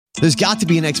There's got to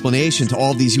be an explanation to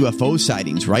all of these UFO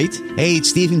sightings, right? Hey,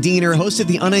 it's Stephen Diener, host of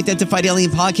the Unidentified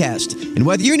Alien Podcast. And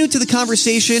whether you're new to the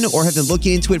conversation or have been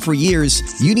looking into it for years,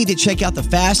 you need to check out the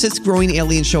fastest growing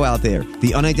alien show out there,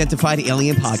 the Unidentified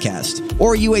Alien Podcast,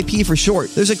 or UAP for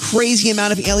short. There's a crazy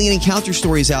amount of alien encounter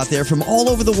stories out there from all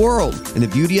over the world. And the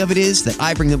beauty of it is that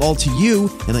I bring them all to you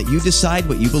and let you decide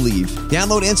what you believe.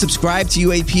 Download and subscribe to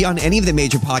UAP on any of the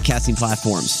major podcasting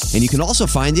platforms. And you can also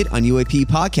find it on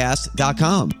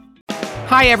UAPpodcast.com.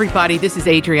 Hi, everybody. This is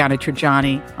Adriana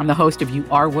Trajani. I'm the host of You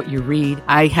Are What You Read.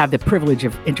 I have the privilege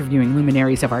of interviewing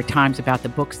luminaries of our times about the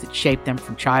books that shaped them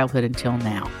from childhood until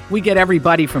now. We get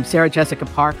everybody from Sarah Jessica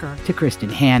Parker to Kristen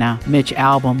Hanna, Mitch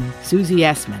Albom, Susie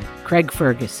Essman, Craig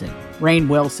Ferguson, Rainn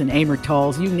Wilson, Amor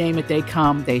Tolls, you name it, they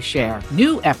come, they share.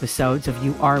 New episodes of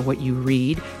You Are What You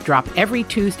Read drop every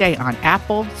Tuesday on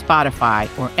Apple, Spotify,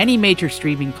 or any major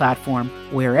streaming platform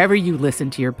wherever you listen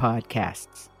to your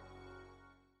podcasts.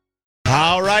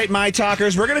 All right, my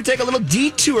talkers, we're going to take a little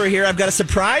detour here. I've got a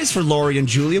surprise for Lori and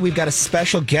Julia. We've got a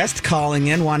special guest calling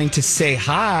in wanting to say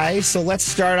hi. So let's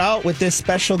start out with this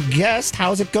special guest.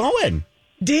 How's it going?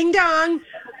 Ding dong.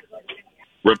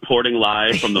 Reporting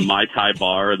live from the Mai Tai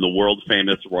Bar in the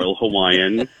world-famous Royal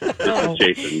Hawaiian. This is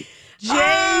Jason. Jason.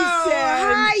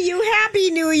 Hi, you.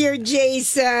 Happy New Year,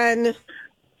 Jason.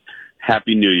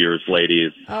 Happy New Year's,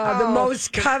 ladies. The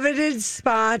most coveted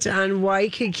spot on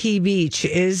Waikiki Beach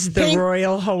is the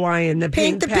Royal Hawaiian, the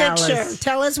Pink Palace. Paint the picture.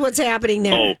 Tell us what's happening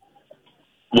there. Oh,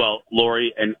 well,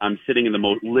 Lori, and I'm sitting in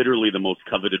literally the most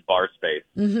coveted bar space.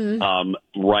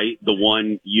 Mm-hmm. Right, the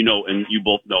one, you know, and you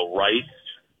both know, right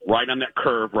on that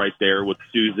curve right there with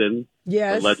Susan,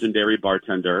 yes, the legendary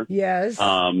bartender. Yes.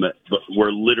 But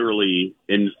we're literally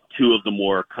in two of the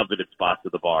more coveted spots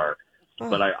of the bar.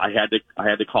 But I had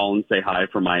to call and say hi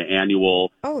for my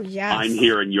annual I'm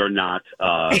here and you're not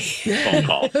phone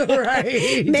call.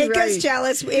 Right. Make us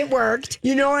jealous. It worked.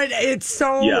 You know what? It's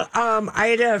so I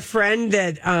had a friend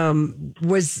that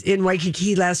was in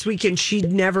Waikiki last week and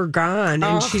she'd never gone.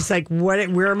 And she's like,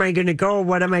 where am I going to go?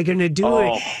 What am I going to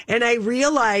do? And I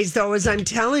realized, though, as I'm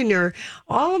telling her,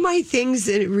 all of my things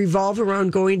revolve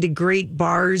around going to great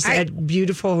bars at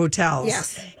beautiful hotels.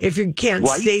 Yes. If you can't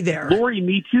stay there. Lori,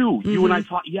 me too. You and I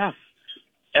thought, yes.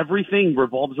 Everything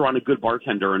revolves around a good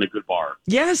bartender and a good bar.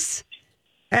 Yes.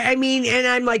 I mean, and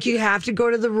I'm like, you have to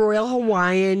go to the Royal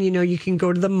Hawaiian. You know, you can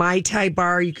go to the Mai Tai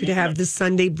bar. You could have the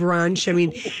Sunday brunch. I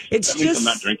mean, it's I'm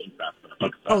not drinking fast.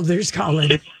 Oh, there's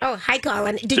Colin. Hi,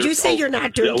 Colin. Did you say you're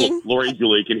not drinking? Lori and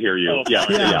Julie can hear you. Yeah.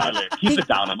 Keep it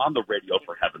down. I'm on the radio,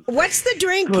 for heaven's sake. What's the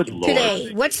drink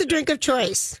today? What's the drink of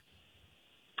choice?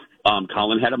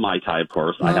 Colin had a Mai Tai, of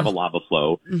course. I have a Lava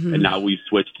Flow. Mm-hmm. And now we've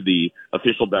switched to the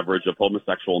official beverage of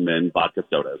homosexual men, vodka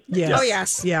sodas. Yes. Oh,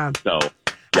 yes. Yeah. So,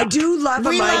 I do love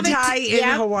a Mai Tai in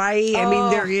Yep. Hawaii. I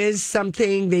mean, there is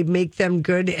something. They make them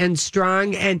good and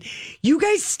strong. And you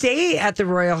guys stay at the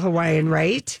Royal Hawaiian,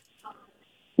 right?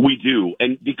 we do.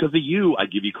 And because of you, I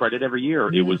give you credit every year.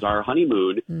 Mm-hmm. It was our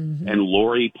honeymoon, and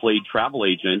Lori played travel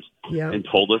agent and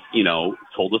told us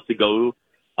to go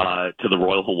to the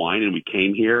Royal Hawaiian, and we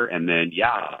came here. And then,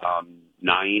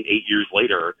 8 years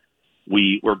later,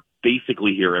 we were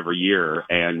basically here every year.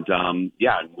 And,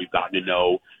 we've gotten to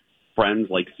know friends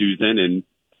like Susan. And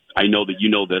I know that you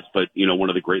know this, but, one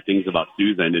of the great things about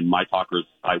Susan, and my talkers,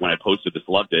 when I posted this,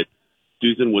 loved it.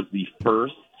 Susan was the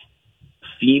first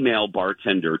female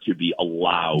bartender to be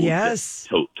allowed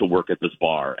to work at this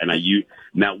bar. And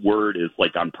that word is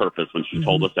like on purpose when she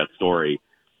told us that story.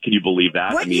 Can you believe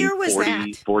that? What year was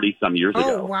 40 some years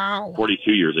ago. Oh, wow.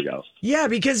 42 years ago. Yeah,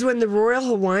 because when the Royal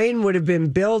Hawaiian would have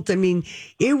been built,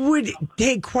 it would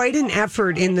take quite an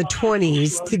effort in the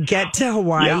 20s to get to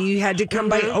Hawaii. Yeah. You had to come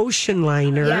by ocean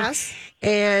liner. Yes.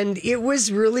 And it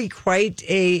was really quite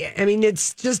it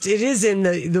is in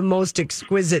the most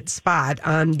exquisite spot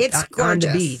on the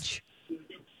beach.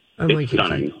 It's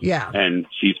stunning. Yeah. And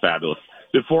she's fabulous.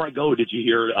 Before I go, did you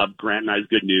hear Grant and I's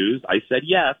good news? I said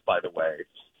yes, by the way.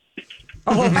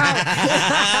 Oh,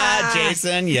 wow.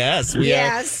 Jason, yes.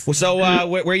 Yes. Well, so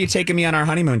where are you taking me on our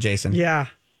honeymoon, Jason? Yeah.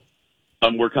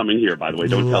 We're coming here, by the way.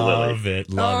 Don't tell Lily. Love it.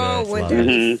 Wouldn't that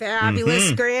be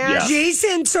fabulous, Grant? Yeah.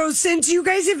 Jason, so since you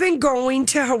guys have been going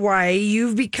to Hawaii,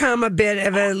 you've become a bit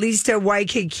of at least a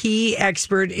Waikiki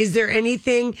expert. Is there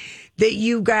anything that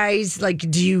you guys,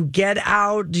 do you get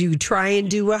out? Do you try and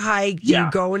do a hike? Do you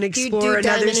go and explore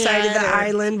another side of the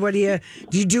island? What do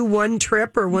you do one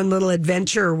trip or one little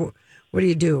adventure? What do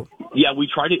you do? Yeah, we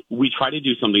try to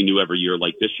do something new every year.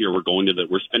 Like this year,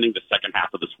 we're spending the second half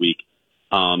of this week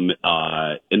in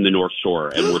the North Shore,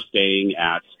 and we're staying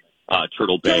at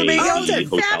Turtle Bay, the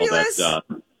hotel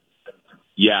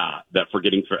that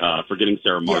Forgetting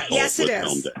Sarah Marshall yes, it was is.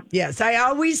 filmed in. Yes, I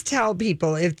always tell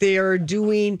people if they are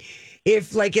doing,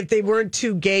 if they weren't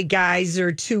two gay guys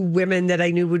or two women that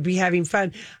I knew would be having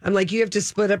fun, I'm like, you have to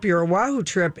split up your Oahu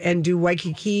trip and do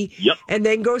Waikiki, and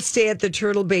then go stay at the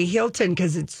Turtle Bay Hilton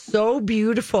because it's so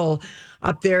beautiful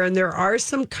up there, and there are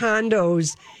some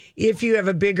condos if you have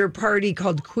a bigger party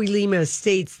called Kuilima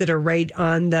Estates that are right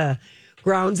on the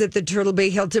grounds at the Turtle Bay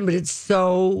Hilton, but it's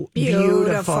so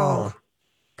beautiful.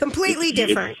 Completely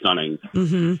different. It's stunning.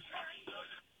 Mm-hmm.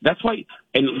 That's why,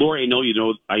 and Lori,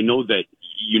 I know that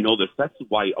you know this. That's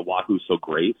why Oahu's so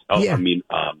great. Oahu's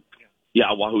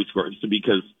great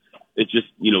because it's just,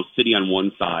 city on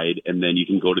one side, and then you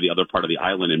can go to the other part of the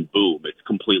island, and boom, it's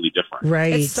completely different.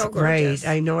 Right, it's so gorgeous.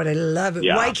 Right. I know it. I love it.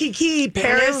 Yeah. Waikiki,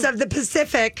 Paris of the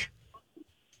Pacific.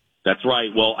 That's right.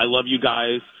 Well, I love you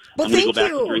guys. Well, I'm going to go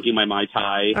back you. to drinking my Mai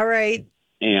Tai. All right.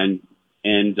 And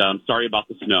sorry about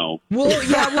the snow. We'll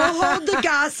hold the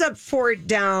gossip fort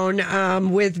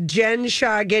down with Jen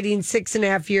Shaw getting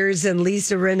 6.5 years and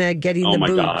Lisa Rinna getting the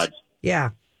boot. Oh, my God. Yeah.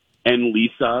 And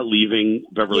Lisa leaving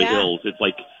Beverly Hills. It's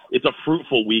like, it's a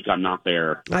fruitful week. I'm not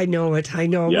there. I know it. I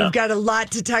know. Yeah. We've got a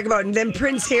lot to talk about. And then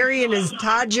Prince Harry and his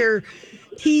Todger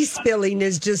tea spilling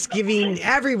is just giving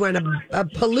everyone a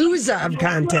palooza of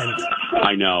content.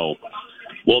 I know.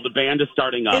 Well, the band is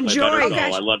starting up. Enjoy. I better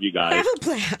go. I love you guys. Have a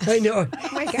blast. I know. Oh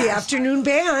my gosh. The afternoon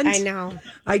band. I know.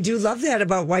 I do love that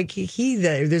about Waikiki.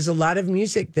 There's a lot of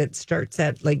music that starts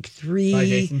at like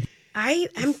 3.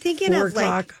 I'm thinking 4 of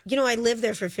o'clock. I lived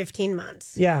there for 15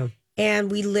 months. Yeah.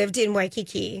 And we lived in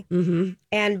Waikiki.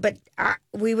 Mm-hmm. But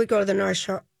we would go to the North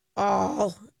Shore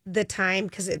all the time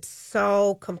because it's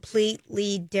so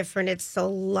completely different. It's so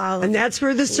lovely. And that's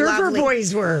where the surfer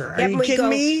boys were. Are you kidding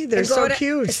me? They're so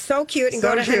cute. It's so cute. And So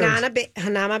go to cute.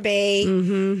 Hanama Bay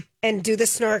and do the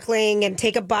snorkeling and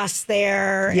take a bus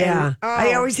there. Yeah. And,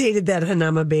 I always hated that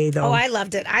Hanama Bay, though. Oh, I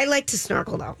loved it. I like to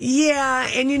snorkel, though. Yeah.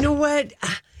 And you know what?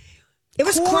 It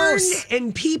was Corn close.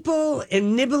 and people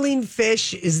and nibbling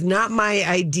fish is not my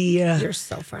idea. You're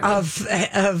so funny.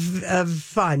 of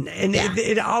fun. And Yeah.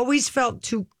 it always felt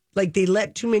too like they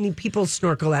let too many people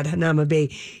snorkel at Hanama Bay,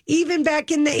 even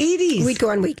back in the 80s. We'd go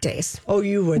on weekdays. Oh,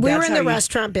 you would. We That's were in how the you-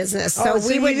 restaurant business, Oh, so so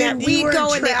we you would didn't- you we'd weren't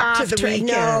go in the trapped to off. the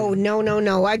weekend.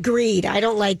 No. Agreed. I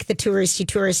don't like the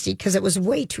touristy because it was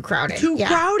way too crowded. Too Yeah,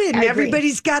 crowded. I And agree.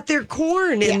 everybody's got their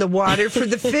corn in the water for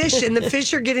the fish, and the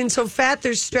fish are getting so fat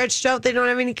they're stretched out. They don't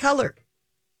have any color.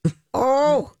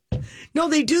 Oh, No,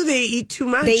 they do. They eat too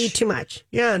much. they eat too much.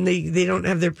 Yeah, and they don't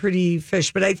have their pretty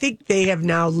fish. But I think they have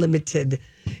now limited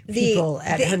people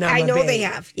at Hanama I know Bay. they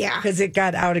have. Yeah. Because it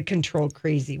got out of control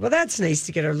crazy. Well, that's nice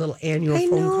to get our little annual I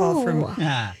phone call know.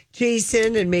 from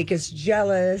Jason and make us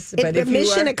jealous. But if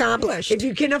mission you are, accomplished. If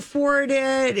you can afford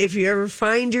it, if you ever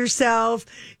find yourself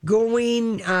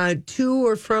going to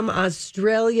or from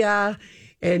Australia,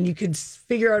 and you could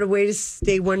figure out a way to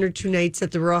stay 1 or 2 nights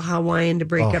at the Royal Hawaiian to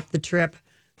break up the trip,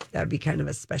 that would be kind of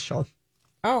a special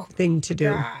thing to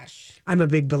do. Gosh. I'm a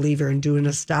big believer in doing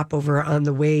a stopover on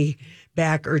the way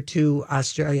back or to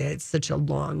Australia. It's such a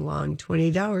long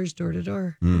 28 hours door to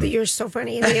door. But you're so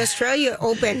funny. In the Australia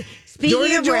Open, speaking Door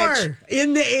to of door, which,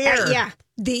 in the air. yeah,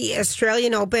 the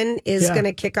Australian Open is going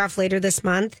to kick off later this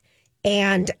month.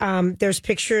 And there's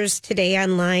pictures today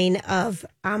online of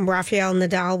Rafael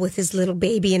Nadal with his little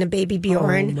baby and a baby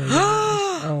Bjorn. Oh, my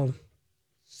gosh. Oh,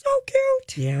 So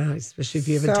cute. yeah, especially if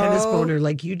you have a tennis boner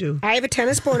like you do. I have a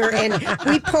tennis boner, and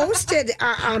we posted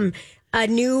a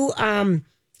new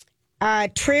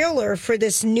trailer for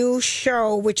this new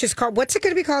show, which is called, what's it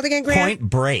going to be called again, Grant? Point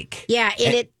Break. Yeah,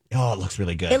 It looks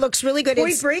really good. it looks really good.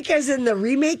 Point Break as in the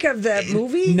remake of the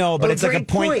movie? No, but Or it's like a Break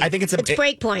point. I think it's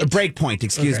Breakpoint. A Breakpoint,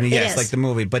 excuse me. It Yes, is. like the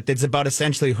movie. But it's about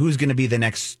essentially who's going to be the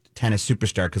next tennis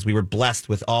superstar because we were blessed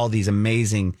with all these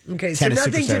amazing Okay, so tennis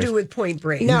nothing superstars. to do with Point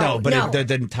Break. No. But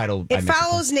the title. I It mixed up.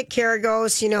 follows Nick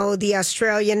Kyrgios, the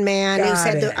Australian man who Got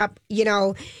said it.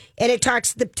 and it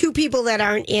talks, the two people that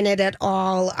aren't in it at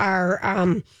all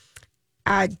are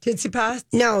Tsitsipas?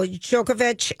 no,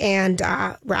 Djokovic and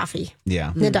Rafi.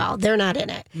 Yeah. Nadal, they're not in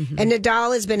it. And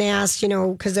Nadal has been asked,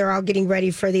 because they're all getting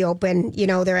ready for the Open,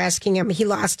 they're asking him, he's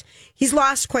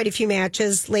lost quite a few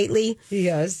matches lately. He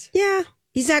has. Yeah,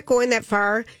 he's not going that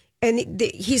far. And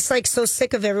he's like so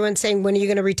sick of everyone saying, when are you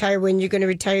going to retire? When you're going to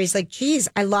retire? He's like, geez,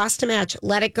 I lost a match.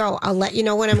 Let it go. I'll let you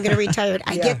know when I'm going to retire.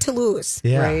 I get to lose.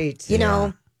 Yeah. Right.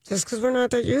 Just because we're not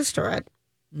that used to it.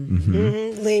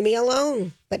 Leave me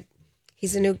alone. But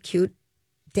he's a new cute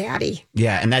daddy.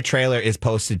 Yeah, and that trailer is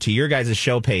posted to your guys'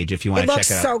 show page if you want to check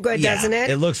it out. It looks so good, doesn't it?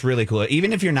 It looks really cool.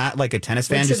 Even if you're not like a tennis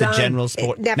fan, just a general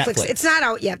sport. Netflix. It's not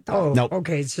out yet, though. Oh, Nope.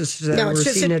 okay. It's just No, it's we're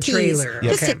just seeing a tease. trailer.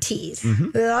 Just Okay. a tease.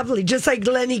 Lovely. Just like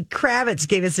Lenny Kravitz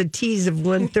gave us a tease of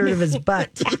 1/3 of his butt.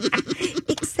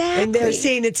 Exactly. And they're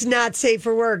saying it's not safe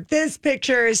for work. This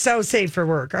picture is so safe for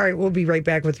work. All right, we'll be right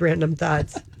back with Random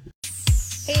Thoughts.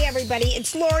 Hey, everybody.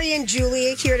 It's Lori and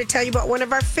Julia here to tell you about one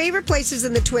of our favorite places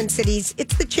in the Twin Cities.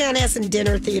 It's the Chanhassen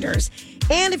Dinner Theaters.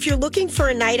 And if you're looking for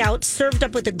a night out served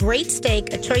up with a great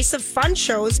steak, a choice of fun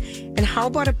shows, and how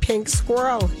about a pink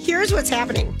squirrel? Here's what's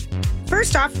happening.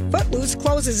 First off, Footloose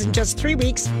closes in just 3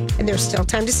 weeks, and there's still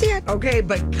time to see it. Okay,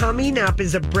 but coming up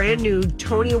is a brand new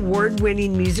Tony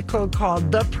Award-winning musical called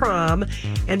The Prom.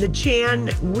 And the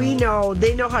Chan,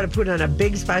 they know how to put on a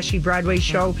big, splashy Broadway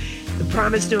show. The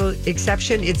Prom is no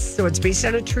exception. It's based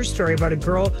on a true story about a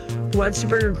girl who wants to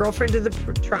bring her girlfriend to the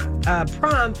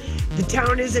prom. The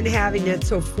town isn't having it,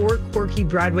 so 4 quirky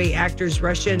Broadway actors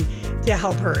rush in to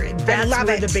help her. That's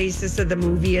where the basis of the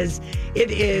movie is. It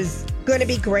is going to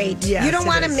be great. Yes, you don't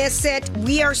want to is. miss it.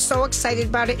 We are so excited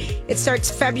about it. It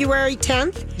starts February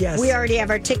 10th. Yes. We already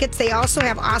have our tickets. They also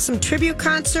have awesome tribute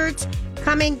concerts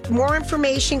coming. More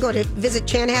information, go to visit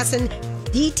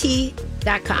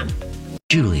chanhassendt.com.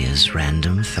 Julia's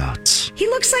Random Thoughts. He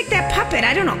looks like that puppet.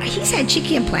 I don't know. He's had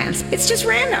cheeky implants. It's just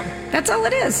random. That's all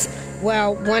it is.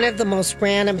 Well, one of the most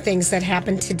random things that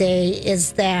happened today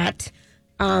is that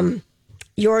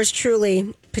yours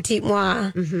truly, Petite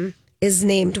Moi, is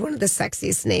named one of the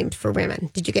sexiest names for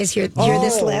women. Did you guys hear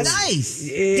this list? Nice.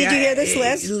 Did you hear this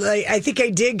list? I think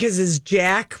I did because is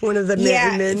Jack one of the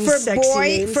men's for sexy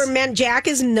names? For men, Jack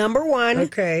is number one.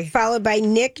 Okay. Followed by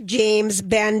Nick, James,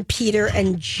 Ben, Peter,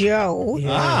 and Joe.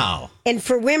 Wow. And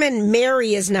for women,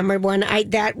 Mary is number one. I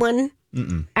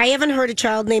haven't heard a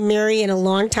child named Mary in a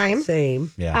long time.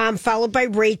 Same. Yeah. Followed by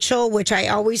Rachel, which I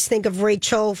always think of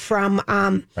Rachel from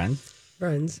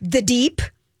Friends. The Deep.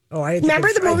 Oh, I Remember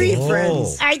the movie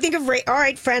Friends. I think of all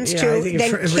right, Friends Yeah, I too. think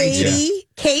Then of Katie,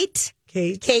 Kate.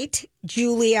 Kate,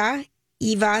 Julia,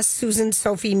 Eva, Susan,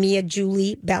 Sophie, Mia,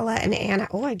 Julie, Bella, and Anna.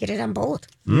 Oh, I get it on both.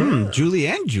 Julie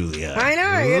and Julia. I know.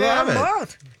 I get it on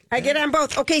both. I get it on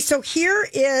both. Okay, so here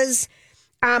is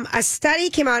a study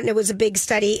came out, and it was a big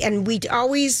study, and we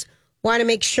always want to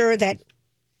make sure that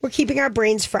we're keeping our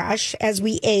brains fresh as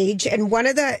we age. And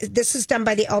this is done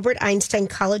by the Albert Einstein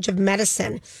College of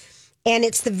Medicine. And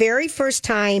it's the very first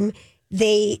time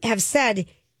they have said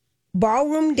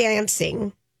ballroom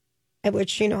dancing, at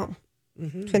which, Twin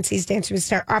Cities Dancing with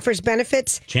Star offers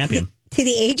benefits Champion. to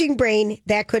the aging brain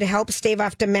that could help stave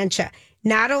off dementia.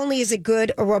 Not only is it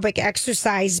good aerobic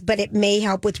exercise, but it may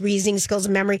help with reasoning skills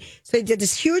and memory. So they did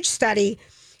this huge study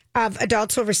of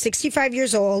adults over 65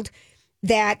 years old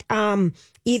that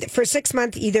either for 6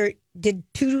 months either did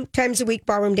 2 times a week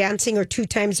ballroom dancing or 2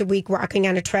 times a week walking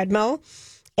on a treadmill.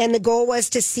 And the goal was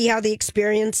to see how the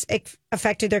experience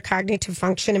affected their cognitive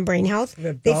function and brain health.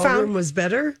 The ballroom was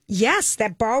better? Yes,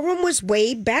 that ballroom was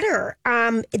way better.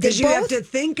 Because you have to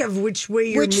think of which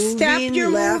way you're moving, step you're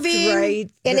left, moving,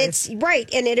 right. And it's right.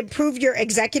 And it improved your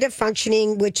executive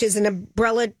functioning, which is an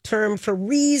umbrella term for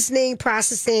reasoning,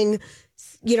 processing,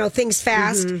 things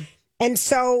fast. And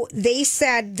so they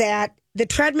said that the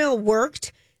treadmill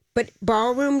worked, but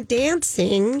ballroom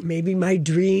dancing. Maybe my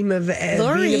dream of being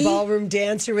Lori, a ballroom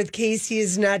dancer with Casey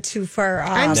is not too far off.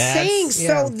 I'm saying,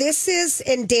 so this is,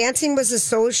 and dancing was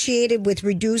associated with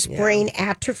reduced brain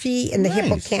atrophy in the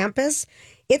hippocampus.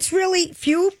 It's really,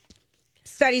 few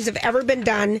studies have ever been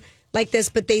done like this,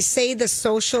 but they say the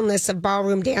socialness of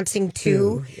ballroom dancing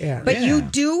too. But you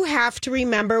do have to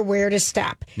remember where to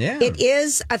step. Yeah. It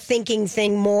is a thinking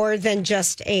thing more than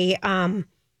just a,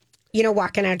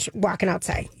 walking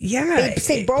outside. Yeah. They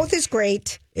say both is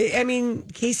great. I mean,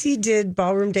 Casey did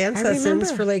ballroom dance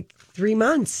lessons for like 3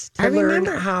 months to learn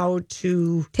how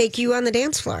to take you on the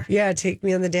dance floor. Yeah, take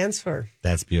me on the dance floor.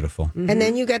 That's beautiful. And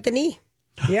then you got the knee.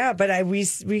 Yeah, but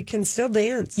we can still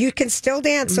dance. You can still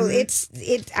dance. So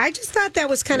I just thought that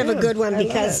was kind of a good one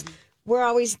because we're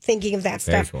always thinking of that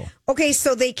stuff. Cool. Okay,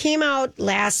 so they came out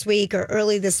last week or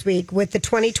early this week with the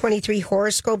 2023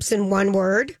 horoscopes in one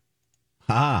word.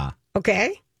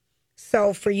 Okay.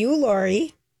 So for you,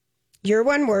 Lori, your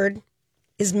one word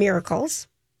is miracles.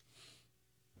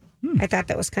 I thought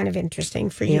that was kind of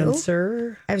interesting for you.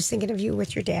 Answer. I was thinking of you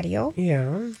with your daddy-o.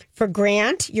 Yeah. For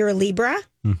Grant, you're a Libra.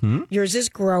 Yours is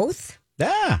growth.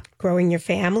 Yeah. Growing your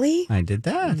family. I did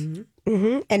that.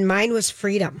 And mine was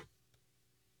freedom.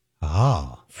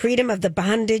 Oh. Freedom of the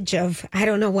bondage of, I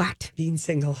don't know what. Being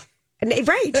single. And,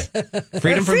 right.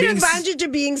 Freedom from being bondage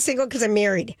of being single because I'm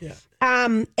married. Yeah.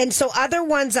 And so other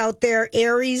ones out there,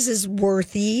 Aries is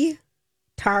Worthy,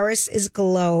 Taurus is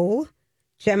Glow,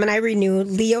 Gemini Renew,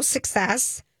 Leo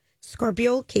Success,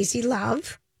 Scorpio Casey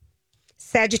Love,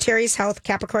 Sagittarius Health,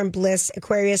 Capricorn Bliss,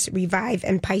 Aquarius Revive,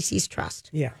 and Pisces Trust.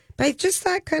 Yeah. But I just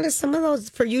thought kind of some of those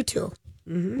for you too.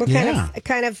 Were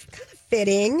kind of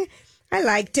fitting. I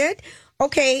liked it.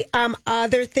 Okay,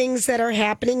 other things that are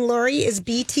happening, Lori, is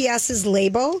BTS's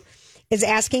label is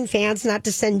asking fans not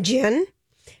to send Jin.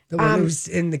 The one who's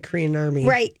in the Korean army.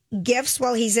 Right. Gifts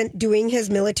while he's doing his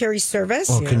military service.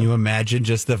 Oh, can you imagine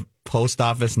just the post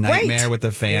office nightmare with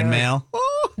the fan mail? Oh.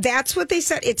 That's what they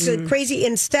said. It's crazy.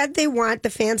 Instead, they want the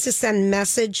fans to send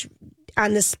message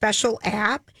on the special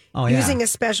app using a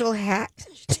special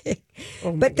hashtag.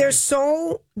 But there's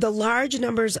the large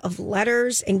numbers of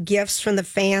letters and gifts from the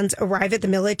fans arrive at the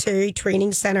military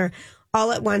training center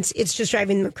all at once. It's just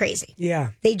driving them crazy.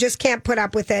 Yeah. They just can't put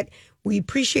up with it. We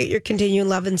appreciate your continued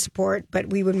love and support, but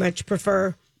we would much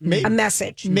prefer a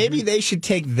message. Maybe they should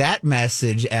take that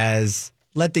message as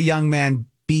let the young man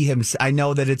be himself. I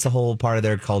know that it's a whole part of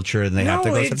their culture and they have to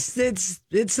go.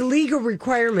 It's a legal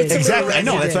requirement. Exactly. I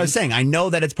know. That's what I was saying. I know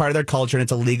that it's part of their culture and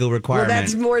it's a legal requirement. Well,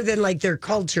 that's more than like their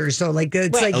culture. So like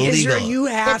it's like Israel, you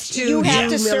have to do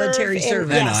military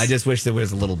service. I know. I just wish there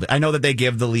was a little bit. I know that they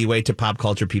give the leeway to pop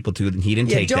culture people too, and he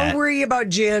didn't take that. Don't worry about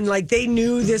Jen. Like they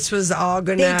knew this was all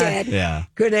gonna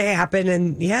happen,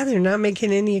 and they're not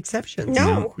making any exceptions.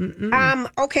 No.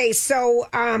 Okay, so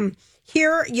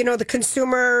here, the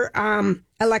Consumer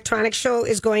Electronics Show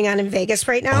is going on in Vegas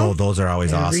right now. Oh, those are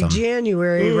always awesome. Every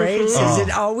January, right? Is it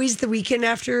always the weekend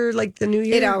after like the New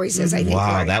Year? It always is, I think.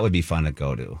 Wow, Lori. that would be fun to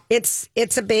go to. It's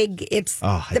a big,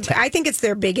 I think it's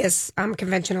their biggest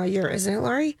convention all year, isn't it,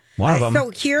 Laurie? One of them. So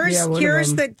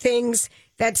here's the things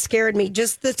that scared me.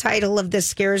 Just the title of this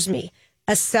scares me.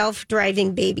 A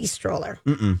self-driving baby stroller.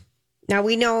 Now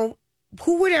we know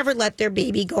who would ever let their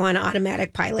baby go on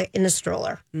automatic pilot in a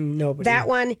stroller? Nobody. That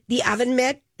one, the oven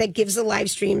mitt that gives the live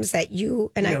streams that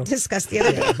you and I discussed the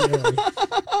other day.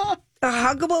 A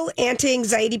huggable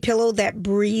anti-anxiety pillow that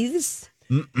breathes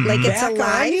like it's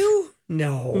alive.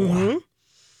 No.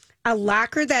 A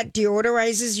locker that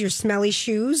deodorizes your smelly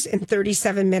shoes in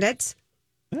 37 minutes.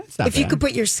 If you could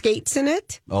put your skates in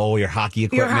it. Oh, your hockey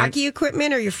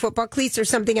equipment. Or your football cleats or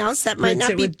something else that might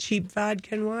not be. With cheap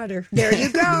vodka and water. There you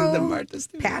go.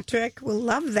 Patrick will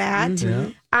love that.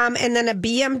 And then a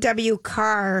BMW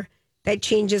car that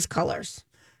changes colors.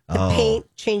 The paint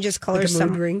changes colors. Like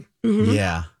a mood ring.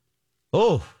 Yeah.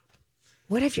 Oh.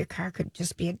 What if your car could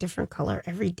just be a different color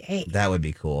every day? That would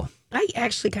be cool. I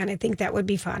actually kind of think that would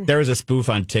be fun. There was a spoof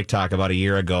on TikTok about a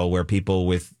year ago where people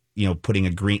with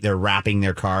they're wrapping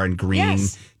their car in green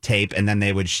tape, and then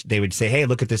they would say, "Hey,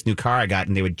 look at this new car I got,"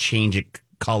 and they would change it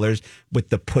colors with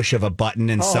the push of a button,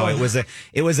 and so it was a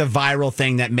viral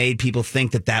thing that made people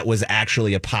think that was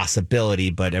actually a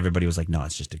possibility, but everybody was like, "No,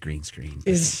 it's just a green screen."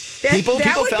 People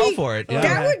fell for it. Yeah.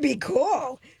 That would be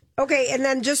cool. Okay, and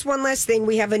then just one last thing,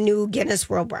 we have a new Guinness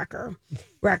World Record.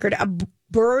 A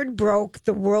bird broke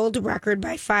the world record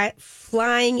by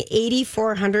flying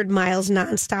 8,400 miles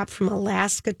nonstop from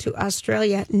Alaska to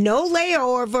Australia. No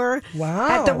layover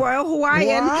at the Royal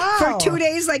Hawaiian for 2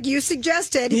 days like you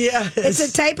suggested. Yes. It's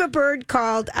a type of bird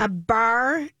called a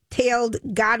bar-tailed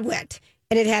godwit,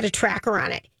 and it had a tracker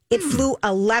on it. It flew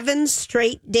 11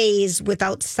 straight days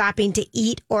without stopping to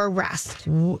eat or rest.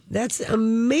 That's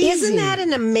amazing. Isn't that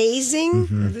an amazing?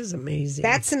 That is amazing.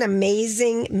 That's an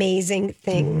amazing, amazing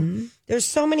thing. There's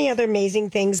so many other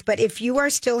amazing things, but if you are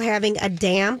still having a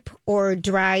damp or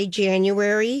dry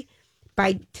January,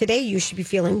 by today you should be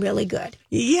feeling really good.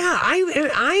 Yeah,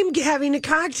 I'm having a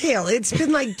cocktail. It's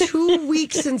been like 2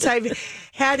 weeks since I've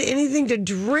had anything to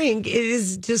drink. It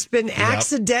has just been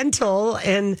accidental,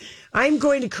 and I'm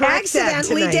going to correct that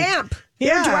tonight. Accidentally damp.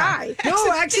 You're dry.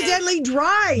 No, accidentally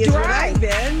dry is what I've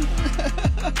been.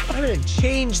 I'm going to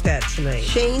change that tonight.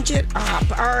 Change it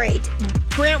up. All right.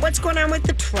 Grant, what's going on with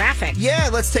the traffic? Yeah,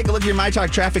 let's take a look at your My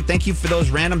Talk traffic. Thank you for those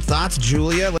random thoughts,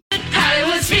 Julia.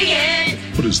 Hollywood speaking.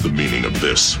 What is the meaning of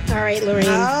this? All right, Lorraine.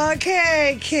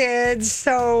 Okay, kids.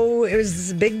 So it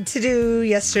was a big to-do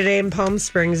yesterday in Palm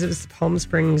Springs. It was the Palm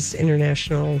Springs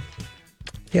International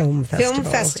Film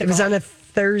Festival. It was on a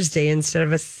Thursday instead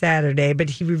of a Saturday, but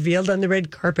he revealed on the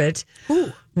red carpet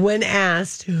when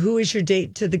asked, who is your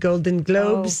date to the Golden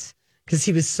Globes? Because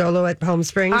he was solo at Palm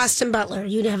Springs. Austin Butler.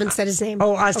 You haven't said his name.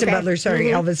 Oh, Austin Butler. Sorry,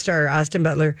 Elvis star Austin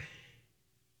Butler.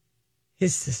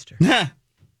 His sister.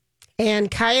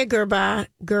 And Kaya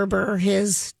Gerber,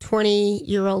 his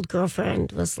 20-year-old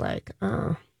girlfriend, was like,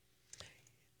 oh.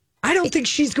 I don't think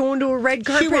she's going to a red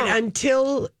carpet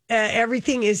until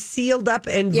everything is sealed up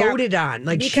and Yeah. voted on.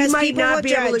 Like Because he might people not will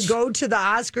be able to judge. go to the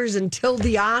Oscars until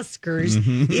the Oscars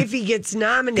if he gets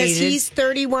nominated. Because he's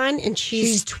 31 and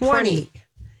she's 20.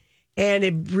 And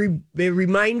it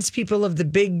reminds people of the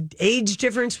big age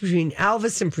difference between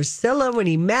Elvis and Priscilla when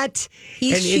he met.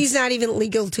 She's not even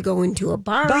legal to go into a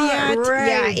bar yet. Right,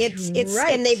 Yeah, it's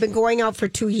right. and they've been going out for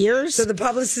 2 years. So the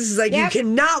publicist is like, Yep. you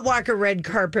cannot walk a red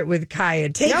carpet with Kaya.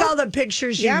 Take Nope. all the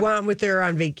pictures you Yep. want with her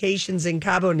on vacations in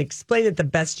Cabo and explain it the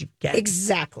best you can.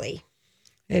 Exactly.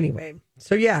 Anyway,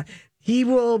 so yeah, he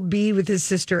will be with his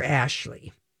sister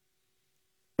Ashley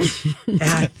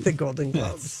at the Golden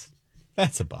Globes.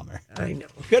 That's a bummer. I know.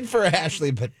 Good for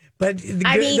Ashley, but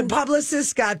the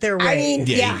publicists got their way. I mean,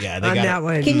 yeah. they on got that it.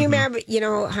 one. Can you remember,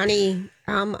 honey,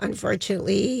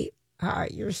 unfortunately,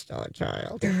 you're still a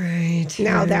child. Right.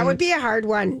 Now, that would be a hard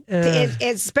one,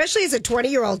 especially as a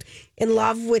 20-year-old in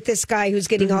love with this guy who's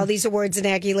getting all these awards and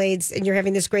accolades, and you're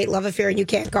having this great love affair and you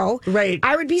can't go. Right.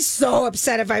 I would be so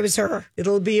upset if I was her.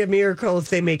 It'll be a miracle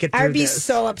if they make it through I would be this.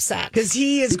 so upset. Because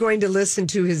he is going to listen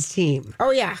to his team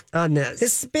Oh, yeah. on this.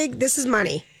 This is big. This is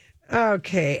money.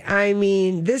 Okay, I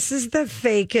mean, this is the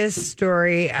fakest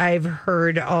story I've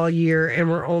heard all year, and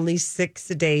we're only 6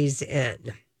 days in.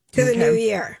 To the new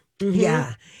year.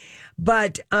 Yeah.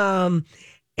 But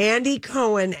Andy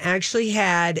Cohen actually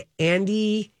had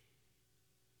Ryan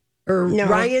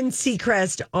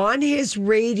Seacrest on his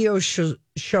radio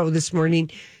show this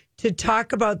morning to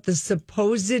talk about the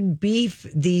supposed beef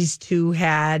these two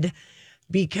had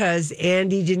because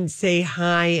Andy didn't say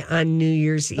hi on New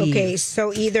Year's Eve. Okay,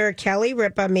 so either Kelly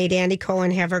Ripa made Andy Cohen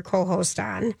have her co-host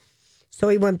on, so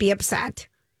he wouldn't be upset.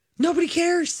 Nobody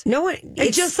cares. No one.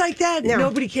 And just like that, No.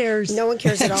 nobody cares. No one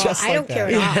cares at all. Just I like don't that. care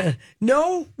at all.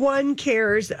 No one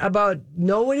cares about,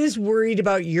 no one is worried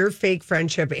about your fake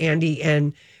friendship, Andy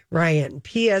and Ryan.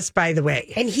 P.S. By the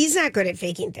way. And he's not good at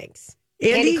faking things.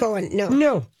 Andy Cohen, no.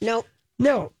 No. Nope.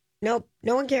 No. Nope.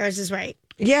 No one cares is right.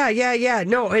 Yeah.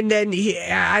 No. And then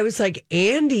I was like,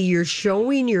 Andy, you're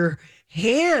showing your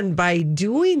hand by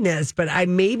doing this. But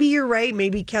maybe you're right.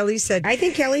 Maybe Kelly said, I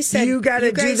think Kelly said, you got to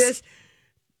 "You do guys-" this.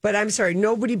 But I'm sorry.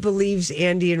 Nobody believes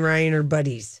Andy and Ryan are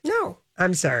buddies. No.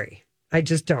 I'm sorry. I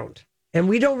just don't. And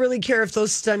we don't really care if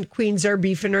those stunt queens are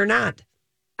beefing or not.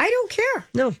 I don't care.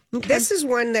 No. Okay. This is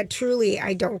one that truly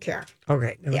I don't care.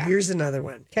 Okay. Now Yeah. here's another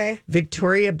one. Okay.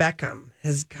 Victoria Beckham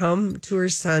has come to her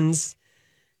son's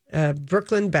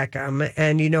Brooklyn Beckham.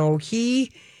 And,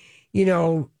 he,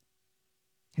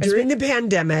 during the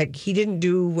pandemic, he didn't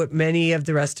do what many of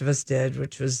the rest of us did,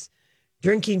 which was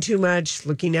drinking too much,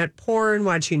 looking at porn,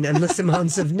 watching endless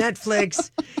amounts of Netflix,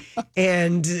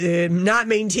 and not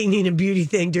maintaining a beauty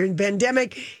thing. During the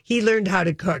pandemic, he learned how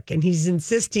to cook, and he's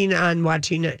insisting on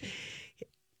watching him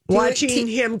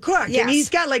cook. Yes. And he's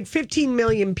got like 15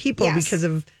 million people Yes. because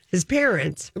of his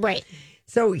parents. Right.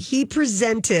 So he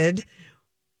presented.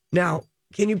 Now,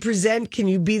 can you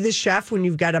be the chef when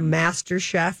you've got a master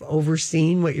chef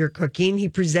overseeing what you're cooking? He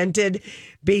presented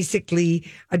basically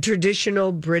a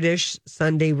traditional British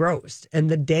Sunday roast, and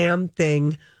the damn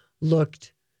thing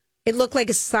looked. It looked like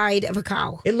a side of a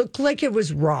cow. It looked like it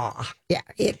was raw. Yeah.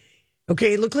 It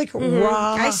looked like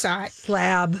raw. I saw it.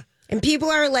 Slab. And people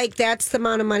are like, that's the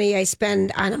amount of money I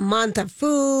spend on a month of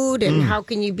food. And how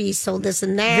can you be so this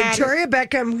and that? Victoria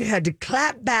Beckham had to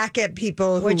clap back at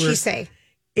people. What'd she say?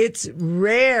 It's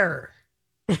rare,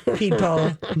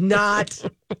 people, not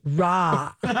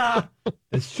raw.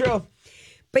 It's true.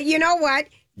 But you know what?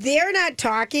 They're not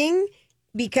talking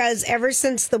because ever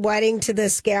since the wedding to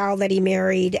this gal that he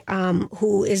married,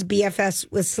 who is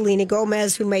BFS with Selena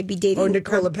Gomez, who might be dating... Oh,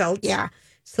 Nicola Peltz? Yeah.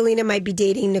 Selena might be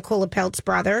dating Nicola Peltz's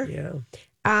brother.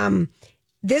 Yeah.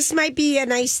 This might be a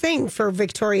nice thing for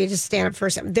Victoria to stand up for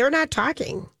something. They're not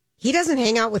talking. He doesn't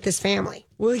hang out with his family.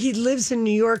 Well, he lives in New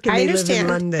York and I they understand.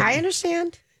 live in London. I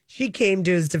understand. She came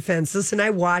to his defense. Listen, I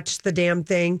watched the damn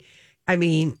thing. I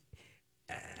mean,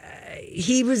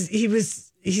 he's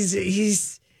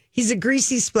a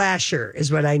greasy splasher,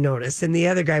 is what I noticed, and the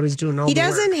other guy was doing all. He the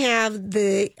doesn't work. have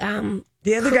the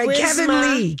other guy,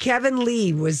 charisma. Kevin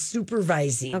Lee, was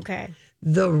supervising. Okay.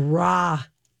 The raw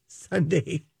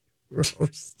Sunday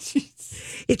roast.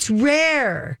 It's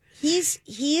rare. He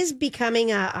is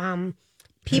becoming a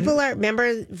people are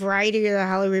remember Variety or the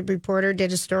Hollywood Reporter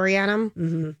did a story on him.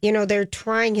 Mm-hmm. They're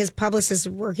trying, his publicist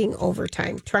is working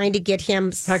overtime trying to get him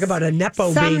Talk about a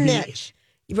nepo some baby. niche.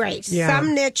 Right. Yeah.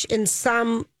 Some niche in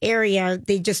some area.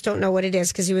 They just don't know what it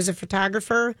is because he was a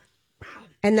photographer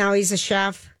and now he's a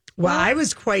chef. Well, I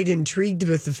was quite intrigued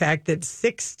with the fact that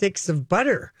 6 sticks of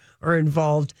butter are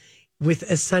involved with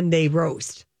a Sunday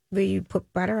roast. Where you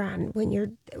put butter on when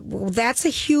you're. Well, that's a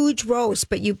huge roast,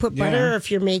 but you put butter if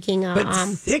you're making a. But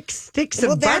thick sticks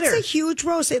of butter. That's a huge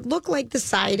roast. It looked like the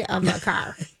side of a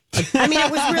car. I mean, it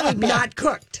was really big. Not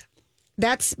cooked.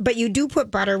 But you do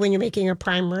put butter when you're making a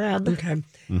prime rib. Okay.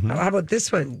 How about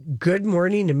this one? Good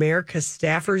Morning America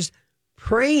staffers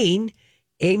praying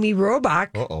Amy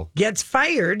Robach gets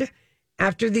fired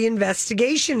after the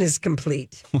investigation is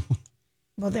complete.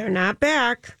 Well, they're not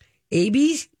back.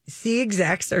 ABC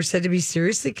execs are said to be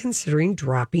seriously considering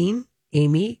dropping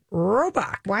Amy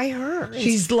Robach. Why her?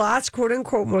 She's lost, quote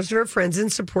unquote, most of her friends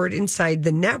and support inside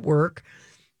the network.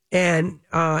 And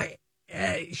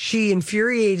she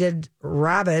infuriated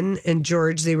Robin and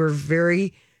George. They were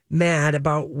very mad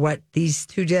about what these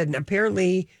two did. And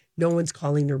apparently, no one's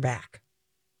calling her back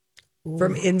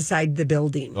from inside the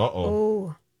building.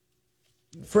 Oh.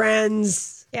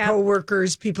 Friends,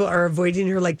 co-workers, people are avoiding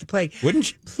her like the plague.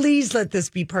 Wouldn't you? Please let this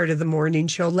be part of the morning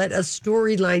show. Let a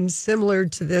storyline similar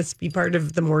to this be part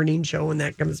of the morning show when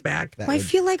that comes back. I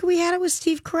feel like we had it with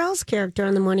Steve Carell's character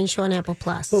on the morning show on Apple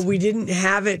Plus. But we didn't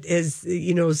have it as,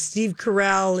 Steve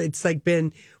Carell. It's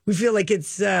we feel like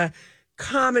it's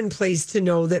commonplace to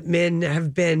know that men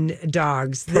have been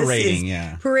dogs.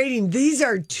 Parading. These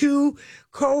are two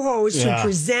co-hosts who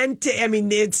present. I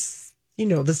mean, it's,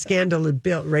 the scandal it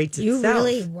built right to itself.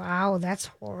 Really? Wow, that's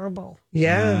horrible.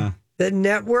 Yeah. The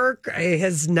network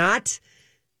has not,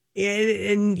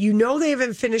 and they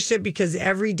haven't finished it because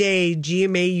every day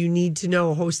GMA You Need to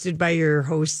Know, hosted by your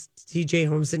hosts TJ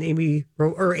Holmes and Amy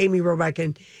Robach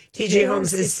and TJ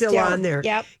Holmes is still on there.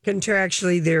 Yep.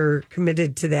 Contractually, they're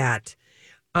committed to that.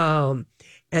 And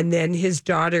then his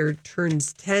daughter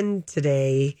turns 10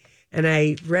 today. And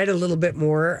I read a little bit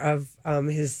more of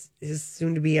his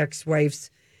soon-to-be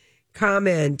ex-wife's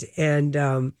comment, and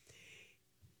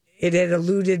it had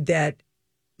alluded that,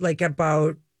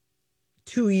 about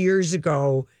 2 years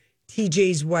ago,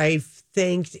 TJ's wife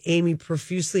thanked Amy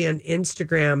profusely on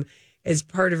Instagram as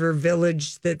part of her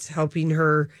village that's helping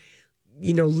her,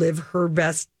 live her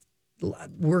best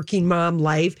working mom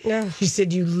life. Yeah. She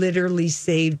said, "You literally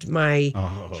saved my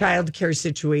childcare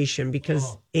situation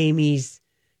because Amy's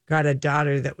got a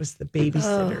daughter that was the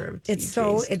babysitter of TJ's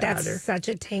daughter." That's such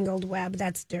a tangled web.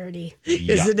 That's dirty.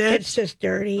 Isn't it? It's just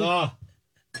dirty.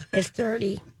 It's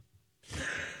dirty.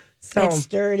 So it's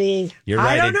dirty. You're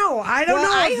right. I don't know. I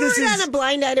heard on a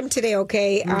blind item today,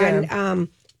 on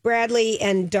Bradley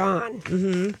and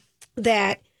Dawn,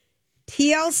 that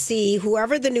TLC,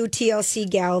 whoever the new TLC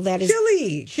gal that is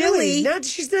Chili.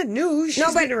 She's not new.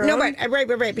 She's been around.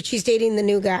 Right. But she's dating the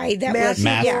new guy that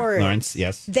Matt Lawrence.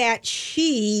 Yes, that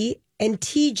she and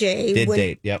TJ did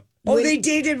date. Yep. They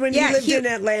dated when he lived in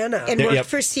Atlanta and worked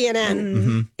for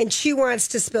CNN. And she wants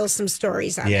to spill some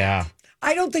stories on it.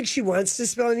 I don't think she wants to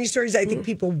spill any stories. I think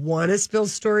people want to spill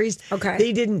stories. Okay.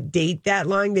 They didn't date that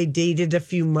long. They dated a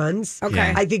few months. Okay.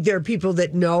 Yeah. I think there are people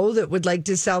that know that would like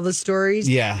to sell the stories.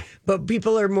 Yeah. But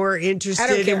people are more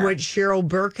interested in what Cheryl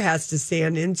Burke has to say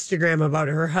on Instagram about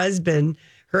her husband,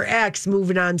 her ex,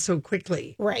 moving on so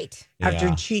quickly. Right.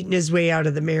 After cheating his way out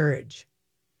of the marriage.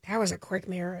 That was a quick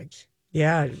marriage.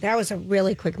 Yeah. That was a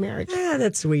really quick marriage. Yeah,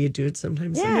 that's the way you do it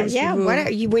sometimes. Yeah.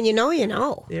 When you know, you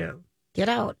know. Yeah. Get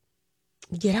out.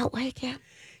 Get out while you can.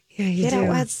 Yeah, you Get do. out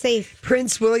while it's safe.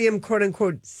 Prince William, quote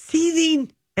unquote, seething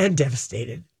and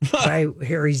devastated by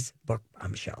Harry's book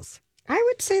Bombshells. I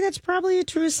would say that's probably a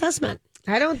true assessment.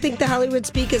 I don't think the Hollywood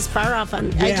speak is far off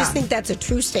on. I just think that's a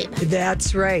true statement.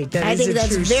 That's right. I think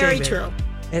that's very true.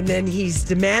 And then he's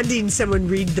demanding someone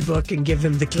read the book and give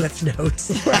him the Cliff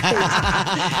Notes. Right.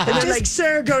 And they're like,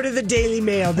 "Sir, go to the Daily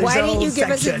Mail." There's why didn't you give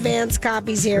us section. advance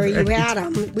copies, Harry? You had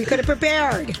them. We could have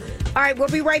prepared. All right, we'll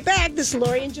be right back. This is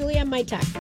Lori and Julie on My Talk.